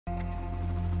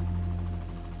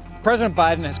President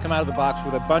Biden has come out of the box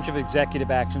with a bunch of executive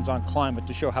actions on climate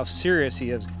to show how serious he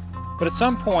is. But at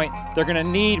some point, they're going to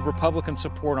need Republican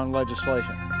support on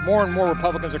legislation. More and more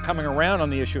Republicans are coming around on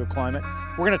the issue of climate.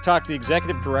 We're going to talk to the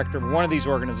executive director of one of these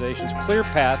organizations,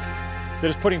 ClearPath, that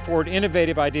is putting forward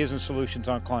innovative ideas and solutions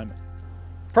on climate.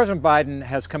 President Biden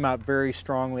has come out very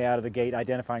strongly out of the gate,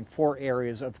 identifying 4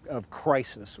 areas of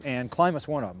crisis, and climate's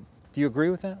one of them. Do you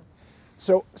agree with that?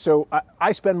 So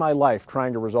I spend my life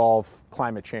trying to resolve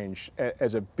climate change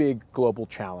as a big global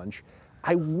challenge.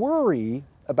 I worry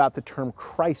about the term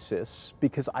crisis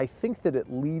because I think that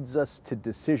it leads us to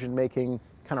decision making,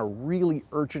 kind of really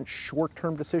urgent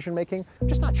short-term decision making. I'm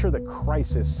just not sure that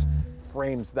crisis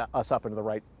frames us up into the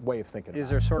right way of thinking. Is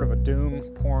there sort of a doom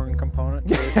porn component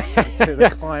to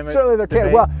the climate? Certainly there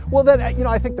can. Debate? Well, then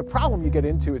I think the problem you get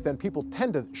into is then people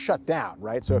tend to shut down,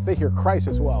 right? So if they hear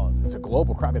crisis, well, it's a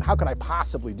global crisis. I mean, how could I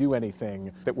possibly do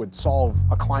anything that would solve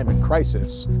a climate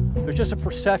crisis? There's just a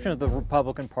perception that the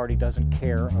Republican Party doesn't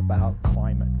care about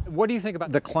climate. What do you think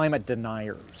about the climate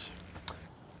deniers?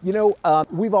 You know,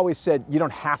 we've always said you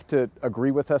don't have to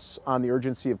agree with us on the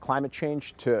urgency of climate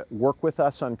change to work with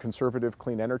us on conservative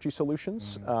clean energy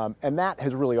solutions. And that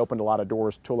has really opened a lot of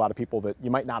doors to a lot of people that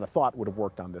you might not have thought would have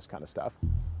worked on this kind of stuff.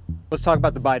 Let's talk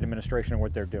about the Biden administration and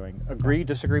what they're doing. Agree,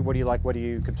 disagree? What do you like? What are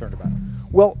you concerned about?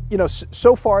 Well, you know,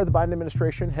 so far the Biden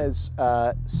administration has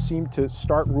seemed to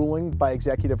start ruling by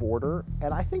executive order.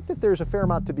 And I think that there's a fair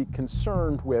amount to be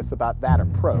concerned with about that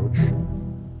approach.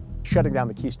 Shutting down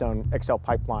the Keystone XL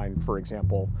pipeline, for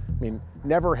example, I mean,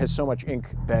 never has so much ink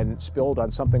been spilled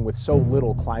on something with so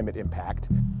little climate impact.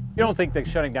 You don't think that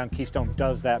shutting down Keystone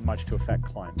does that much to affect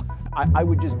climate? I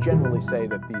would just generally say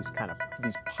that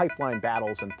these pipeline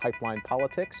battles and pipeline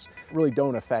politics really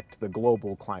don't affect the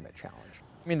global climate challenge.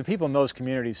 I mean, the people in those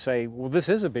communities say, well, this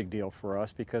is a big deal for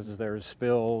us because there's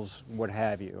spills, what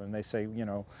have you. And they say, you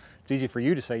know, it's easy for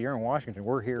you to say you're in Washington.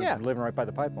 We're here living right by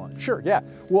the pipeline. Sure, yeah.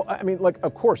 Well, I mean, like,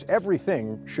 of course,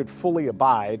 everything should fully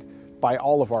abide by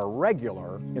all of our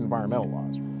regular environmental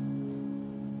laws.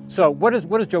 So what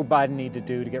does Joe Biden need to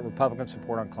do to get Republican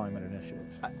support on climate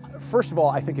initiatives? First of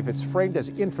all, I think if it's framed as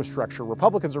infrastructure,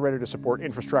 Republicans are ready to support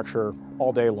infrastructure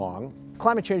all day long.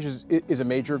 Climate change is a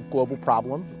major global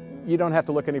problem. You don't have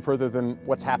to look any further than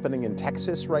what's happening in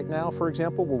Texas right now, for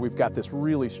example, where we've got this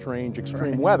really strange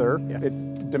extreme weather. Yeah.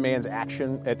 It demands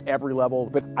action at every level.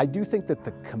 But I do think that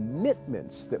the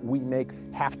commitments that we make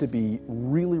have to be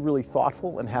really, really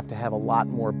thoughtful and have to have a lot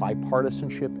more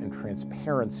bipartisanship and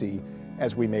transparency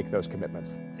as we make those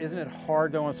commitments. Isn't it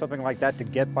hard, though, on something like that to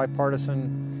get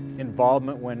bipartisan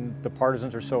involvement when the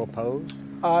partisans are so opposed?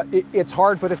 It's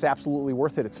hard, but it's absolutely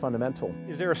worth it. It's fundamental.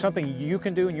 Is there something you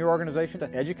can do in your organization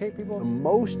to educate people? The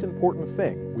most important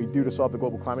thing we do to solve the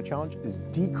global climate challenge is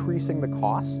decreasing the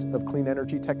cost of clean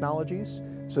energy technologies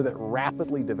so that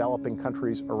rapidly developing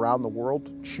countries around the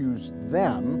world choose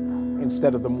them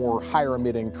instead of the more higher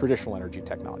emitting traditional energy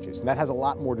technologies. And that has a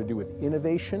lot more to do with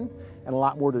innovation and a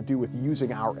lot more to do with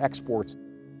using our exports